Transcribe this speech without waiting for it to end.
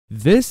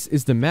This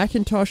is the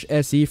Macintosh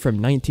SE from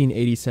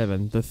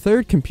 1987, the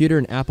third computer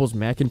in Apple's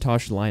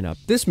Macintosh lineup.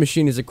 This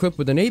machine is equipped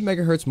with an 8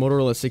 MHz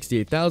Motorola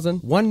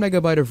 68000, 1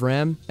 MB of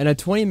RAM, and a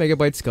 20 MB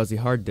SCSI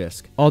hard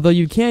disk. Although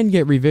you can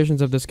get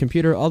revisions of this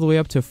computer all the way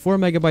up to 4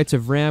 MB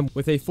of RAM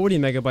with a 40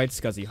 MB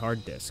SCSI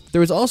hard disk.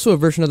 There is also a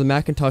version of the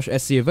Macintosh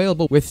SE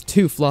available with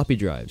 2 floppy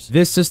drives.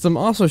 This system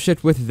also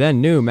shipped with then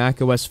new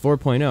macOS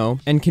 4.0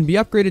 and can be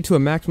upgraded to a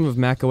maximum of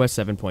macOS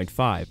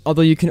 7.5.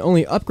 Although you can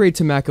only upgrade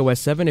to macOS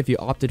 7 if you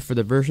opted for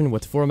the version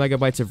with 4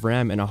 MB of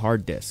RAM and a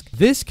hard disk.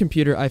 This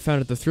computer I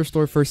found at the thrift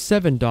store for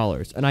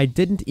 $7, and I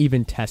didn't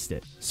even test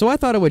it. So I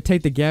thought I would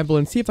take the gamble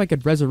and see if I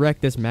could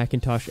resurrect this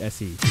Macintosh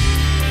SE.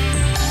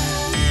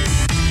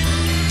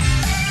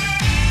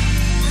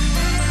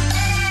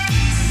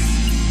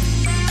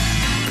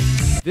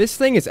 This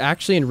thing is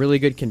actually in really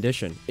good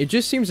condition. It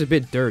just seems a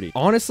bit dirty.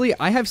 Honestly,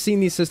 I have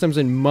seen these systems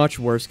in much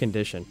worse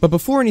condition. But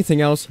before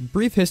anything else,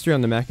 brief history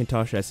on the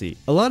Macintosh SE.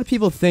 A lot of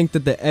people think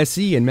that the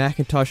SE in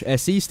Macintosh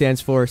SE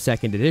stands for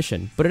second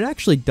edition, but it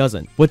actually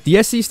doesn't. What the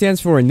SE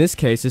stands for in this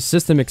case is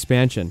system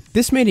expansion.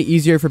 This made it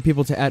easier for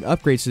people to add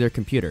upgrades to their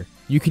computer.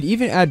 You could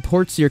even add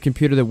ports to your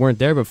computer that weren't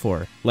there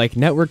before, like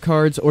network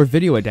cards or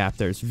video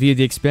adapters via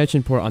the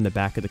expansion port on the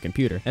back of the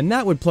computer. And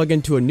that would plug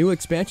into a new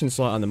expansion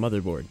slot on the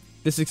motherboard.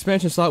 This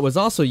expansion slot was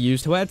also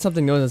used to add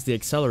something known as the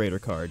accelerator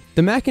card.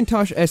 The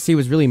Macintosh SE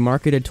was really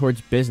marketed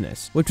towards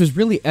business, which was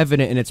really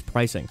evident in its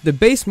pricing. The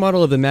base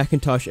model of the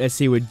Macintosh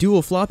SE with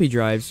dual floppy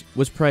drives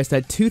was priced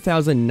at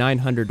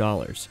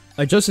 $2,900.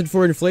 Adjusted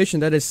for inflation,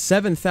 that is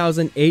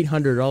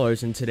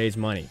 $7,800 in today's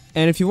money.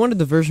 And if you wanted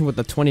the version with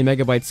the 20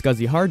 MB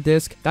SCSI hard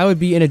disk, that would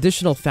be an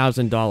additional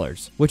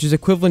 $1,000, which is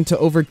equivalent to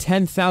over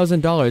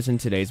 $10,000 in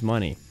today's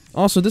money.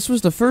 Also, this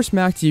was the first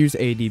Mac to use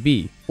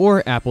ADB,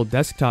 or Apple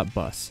Desktop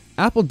Bus.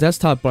 Apple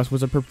Desktop Bus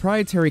was a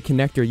proprietary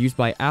connector used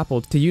by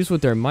Apple to use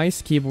with their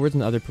mice, keyboards,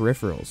 and other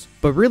peripherals.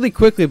 But really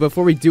quickly,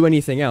 before we do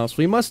anything else,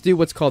 we must do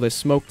what's called a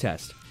smoke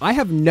test. I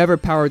have never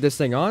powered this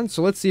thing on,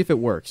 so let's see if it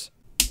works.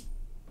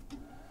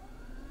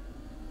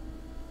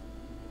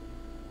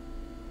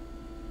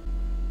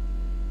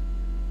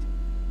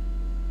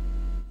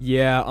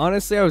 Yeah,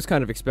 honestly, I was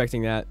kind of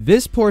expecting that.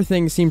 This poor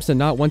thing seems to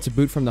not want to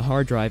boot from the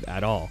hard drive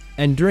at all.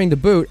 And during the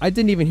boot, I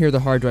didn't even hear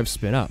the hard drive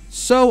spin up.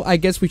 So I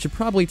guess we should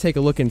probably take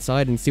a look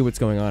inside and see what's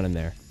going on in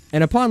there.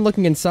 And upon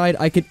looking inside,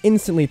 I could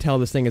instantly tell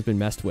this thing has been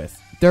messed with.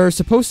 There are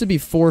supposed to be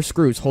 4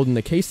 screws holding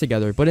the case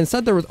together, but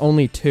instead there was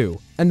only 2.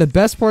 And the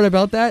best part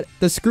about that,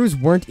 the screws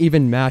weren't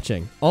even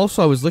matching.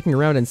 Also, I was looking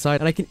around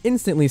inside and I can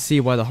instantly see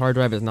why the hard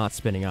drive is not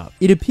spinning up.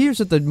 It appears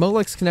that the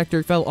Molex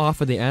connector fell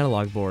off of the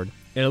analog board.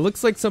 And it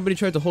looks like somebody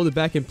tried to hold it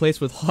back in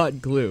place with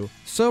hot glue.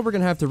 So we're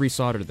gonna have to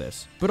resolder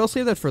this. But I'll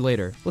save that for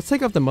later. Let's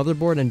take off the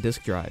motherboard and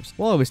disk drives.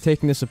 While I was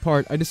taking this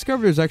apart, I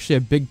discovered there's actually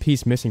a big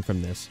piece missing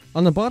from this.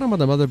 On the bottom of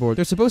the motherboard,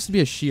 there's supposed to be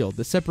a shield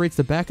that separates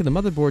the back of the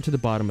motherboard to the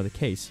bottom of the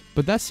case.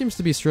 But that seems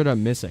to be straight up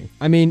missing.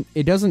 I mean,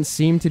 it doesn't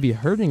seem to be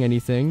hurting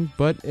anything,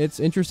 but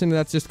it's interesting that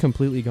that's just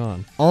completely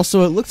gone.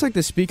 Also, it looks like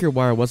the speaker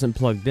wire wasn't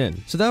plugged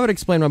in. So that would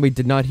explain why we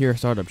did not hear a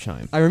startup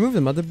chime. I removed the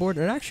motherboard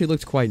and it actually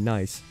looked quite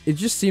nice. It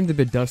just seemed a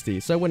bit dusty,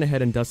 so I went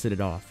ahead and dusted it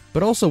off.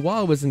 But also, while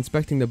I was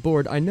inspecting the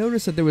board, I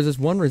noticed that there was this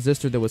one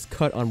resistor that was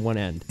cut on one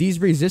end. These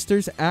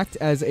resistors act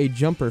as a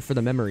jumper for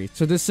the memory,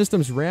 so this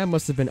system's RAM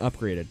must have been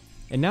upgraded.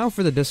 And now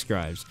for the disk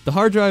drives. The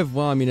hard drive,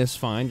 well, I mean, it's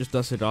fine, just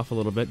dusted it off a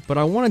little bit, but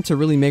I wanted to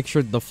really make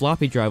sure that the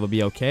floppy drive would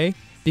be okay,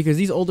 because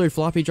these older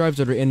floppy drives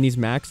that are in these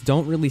Macs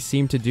don't really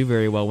seem to do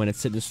very well when it's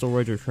sitting in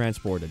storage or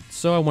transported.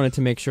 So I wanted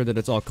to make sure that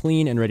it's all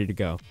clean and ready to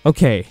go.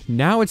 Okay,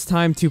 now it's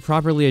time to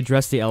properly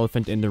address the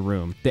elephant in the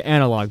room, the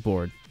analog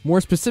board. More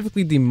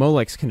specifically, the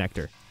Molex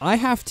connector. I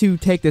have to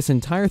take this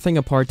entire thing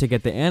apart to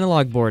get the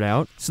analog board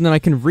out, so then I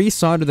can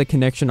resolder the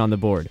connection on the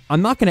board.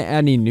 I'm not going to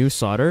add any new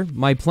solder.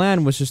 My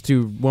plan was just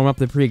to warm up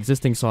the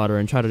pre-existing solder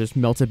and try to just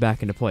melt it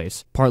back into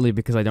place. Partly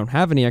because I don't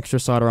have any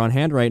extra solder on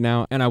hand right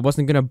now, and I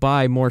wasn't going to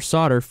buy more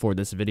solder for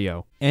this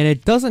video. And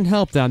it doesn't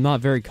help that I'm not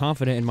very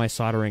confident in my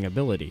soldering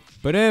ability.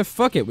 But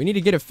fuck it, we need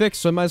to get it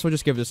fixed, so I might as well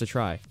just give this a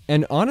try.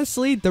 And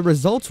honestly, the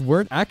results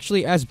weren't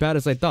actually as bad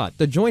as I thought.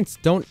 The joints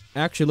don't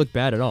actually look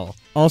bad at all.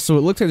 Also,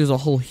 it looks like there's a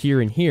hole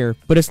here and here,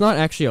 but it's not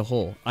actually a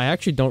hole. I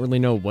actually don't really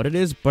know what it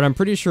is, but I'm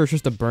pretty sure it's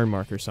just a burn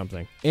mark or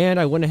something. And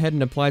I went ahead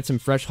and applied some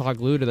fresh hot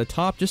glue to the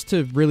top just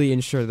to really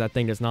ensure that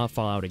thing does not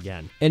fall out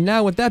again. And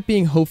now with that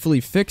being hopefully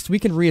fixed, we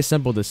can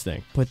reassemble this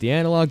thing. Put the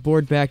analog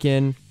board back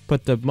in,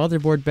 put the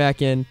motherboard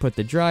back in, put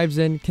the drives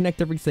in, connect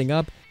everything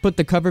up, put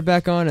the cover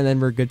back on, and then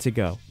we're good to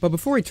go. But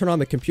before we turn on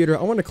the computer,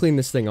 I want to clean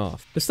this thing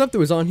off. The stuff that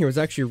was on here was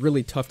actually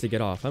really tough to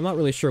get off. I'm not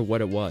really sure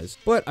what it was,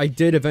 but I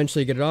did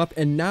eventually get it off,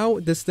 and now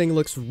this thing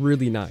looks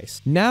really nice.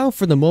 Now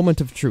for the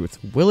moment of truth.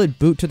 Will it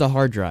boot to the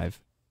hard drive?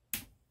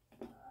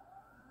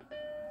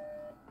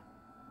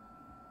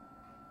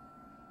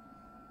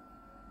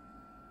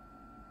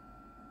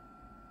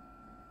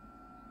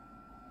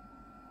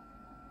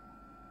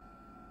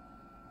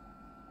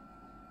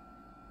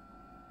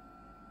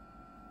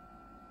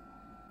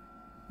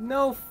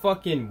 No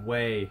fucking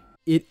way.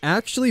 It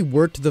actually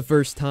worked the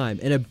first time,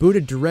 and it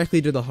booted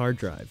directly to the hard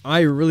drive. I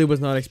really was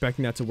not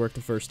expecting that to work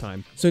the first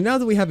time. So now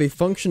that we have a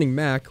functioning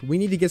Mac, we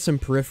need to get some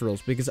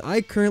peripherals, because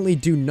I currently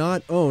do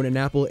not own an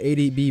Apple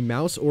 888B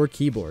mouse or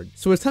keyboard.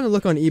 So it's time to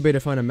look on eBay to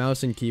find a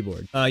mouse and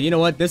keyboard. You know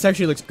what? This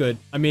actually looks good.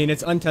 I mean,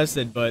 it's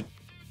untested, but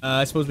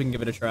I suppose we can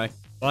give it a try.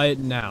 Buy it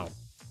now.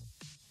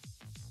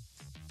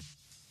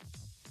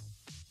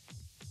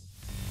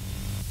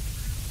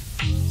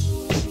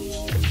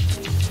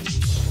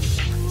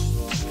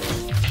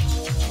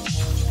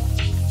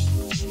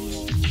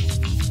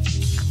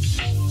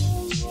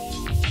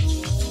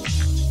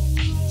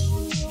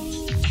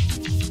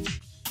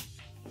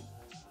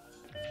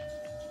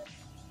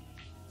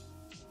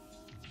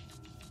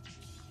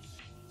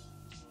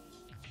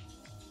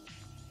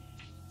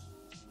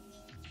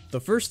 The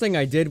first thing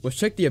I did was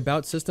check the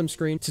About System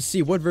screen to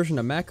see what version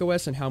of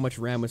macOS and how much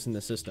RAM was in the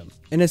system.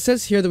 And it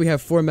says here that we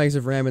have 4 megs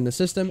of RAM in the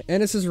system,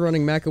 and it says we're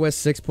running macOS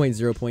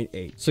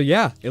 6.0.8. So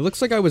yeah, it looks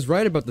like I was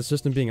right about the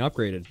system being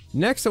upgraded.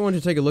 Next, I wanted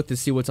to take a look to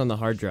see what's on the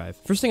hard drive.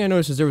 First thing I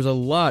noticed is there was a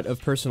lot of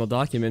personal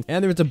documents,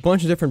 and there was a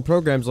bunch of different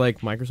programs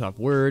like Microsoft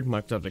Word,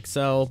 Microsoft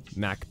Excel,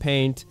 Mac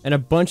Paint, and a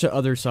bunch of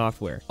other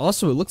software.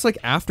 Also, it looks like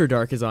After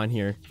Dark is on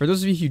here. For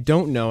those of you who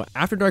don't know,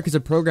 After Dark is a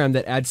program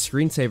that adds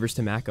screensavers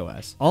to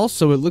macOS.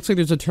 Also, it looks like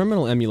there's a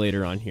terminal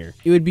emulator on here.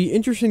 It would be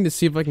interesting to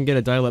see if I can get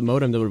a dial-up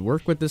modem that would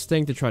work with this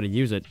thing to try to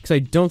use it, because I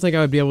don't think I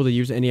would be able to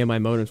use any of my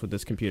modems with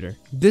this computer.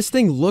 This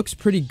thing looks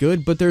pretty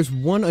good, but there's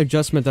one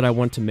adjustment that I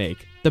want to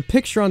make. The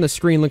picture on the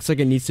screen looks like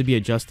it needs to be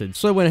adjusted,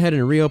 so I went ahead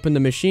and reopened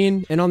the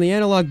machine, and on the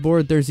analog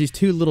board there's these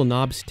 2 little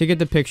knobs to get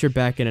the picture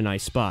back in a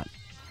nice spot.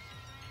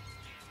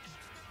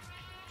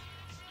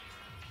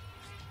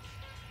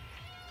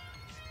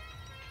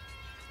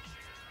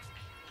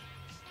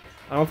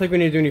 I don't think we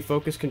need to do any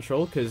focus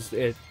control because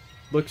it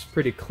looks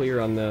pretty clear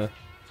on the...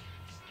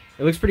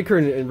 It looks pretty clear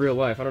in real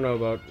life. I don't know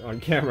about on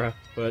camera,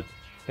 but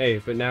hey,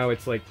 but now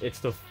it's like, it's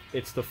the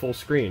full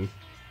screen.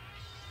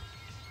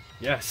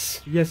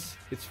 Yes, yes,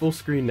 it's full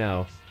screen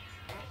now.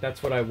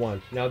 That's what I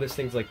want. Now this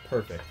thing's like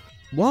perfect.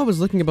 While I was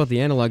looking about the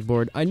analog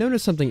board, I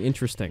noticed something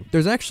interesting.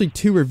 There's actually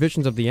 2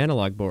 revisions of the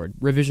analog board,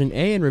 Revision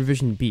A and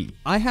Revision B.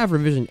 I have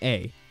Revision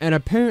A, and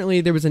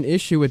apparently there was an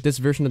issue with this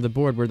version of the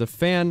board where the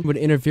fan would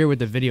interfere with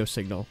the video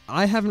signal.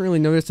 I haven't really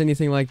noticed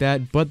anything like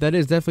that, but that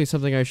is definitely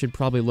something I should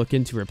probably look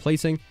into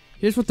replacing.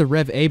 Here's what the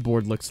Rev A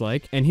board looks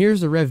like, and here's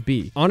the Rev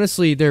B.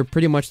 Honestly, they're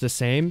pretty much the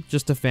same,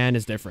 just the fan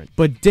is different.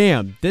 But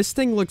damn, this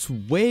thing looks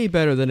way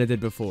better than it did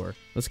before.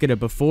 Let's get a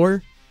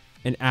before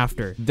and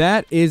after.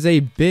 That is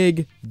a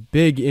big,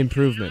 big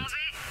improvement.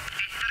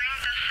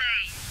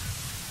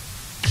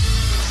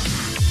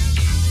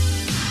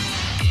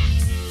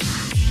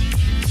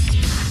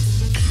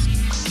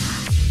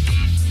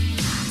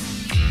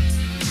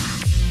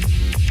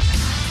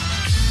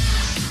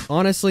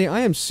 Honestly,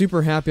 I am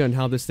super happy on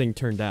how this thing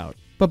turned out.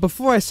 But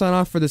before I sign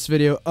off for this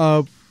video,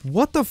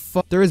 what the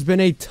fuck? There has been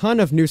a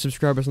ton of new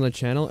subscribers on the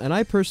channel, and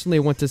I personally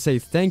want to say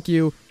thank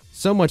you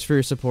so much for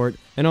your support,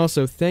 and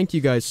also thank you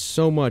guys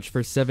so much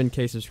for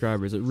 7K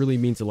subscribers. It really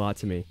means a lot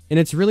to me, and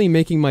it's really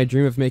making my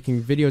dream of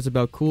making videos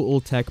about cool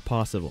old tech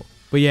possible.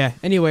 But yeah,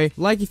 anyway,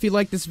 like if you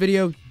like this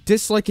video,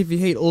 dislike if you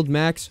hate old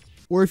Macs,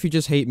 or if you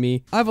just hate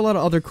me. I have a lot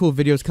of other cool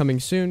videos coming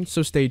soon,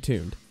 so stay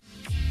tuned.